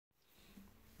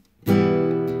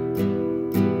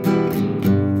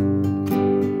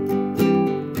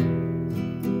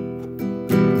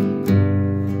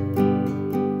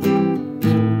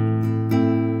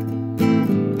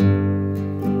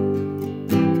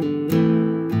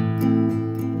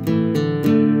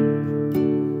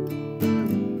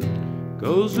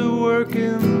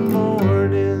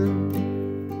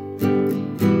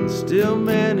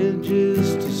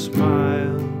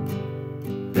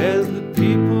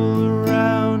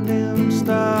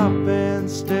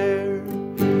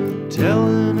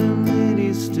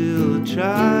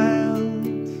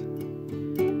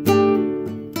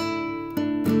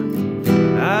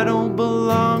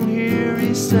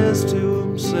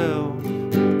myself.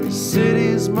 The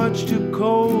city's much too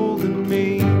cold and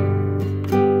mean.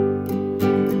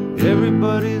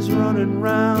 Everybody's running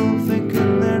round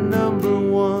thinking they're number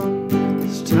one.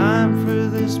 It's time for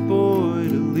this boy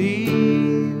to leave.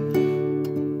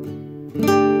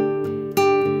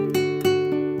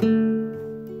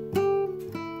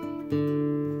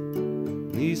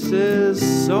 He says,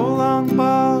 so long,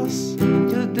 boss,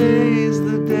 today's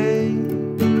the day.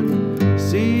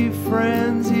 See,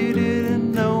 friends, you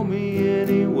didn't know me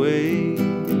anyway.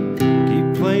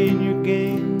 Keep playing your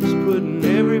games, putting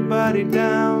everybody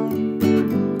down.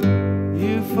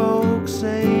 You folks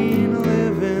ain't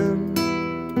living.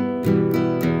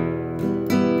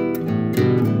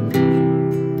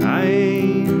 I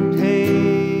ain't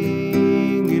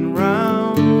hanging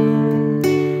round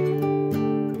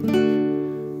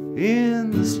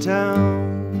in this town.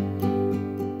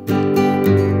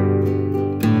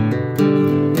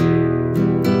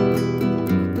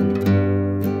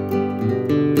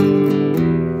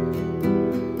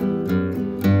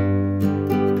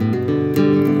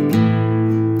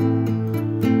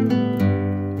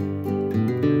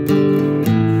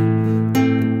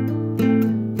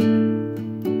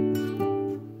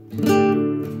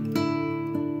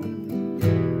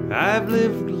 I've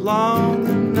lived long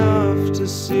enough to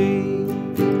see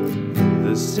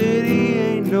the city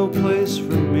ain't no place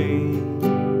for me.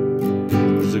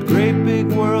 There's a great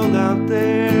big world out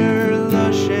there,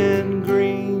 lush and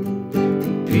green,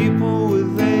 and people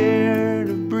with air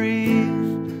to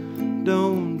breathe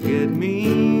don't get mean.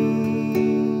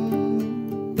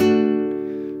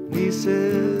 He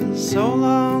says, so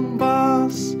long,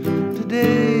 boss,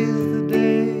 today's the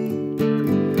day.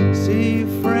 See,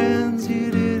 friends, you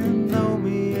didn't know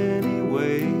me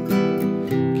anyway.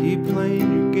 Keep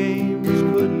playing your games,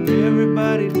 putting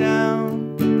everybody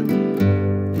down.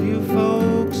 You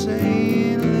folks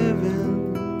ain't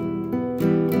living.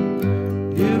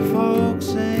 You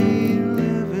folks ain't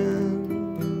living.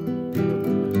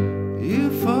 You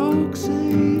folks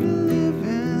ain't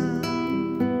living.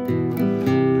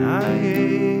 I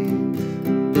ain't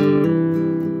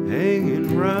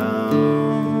hanging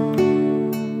round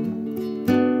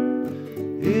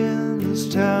in this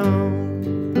town.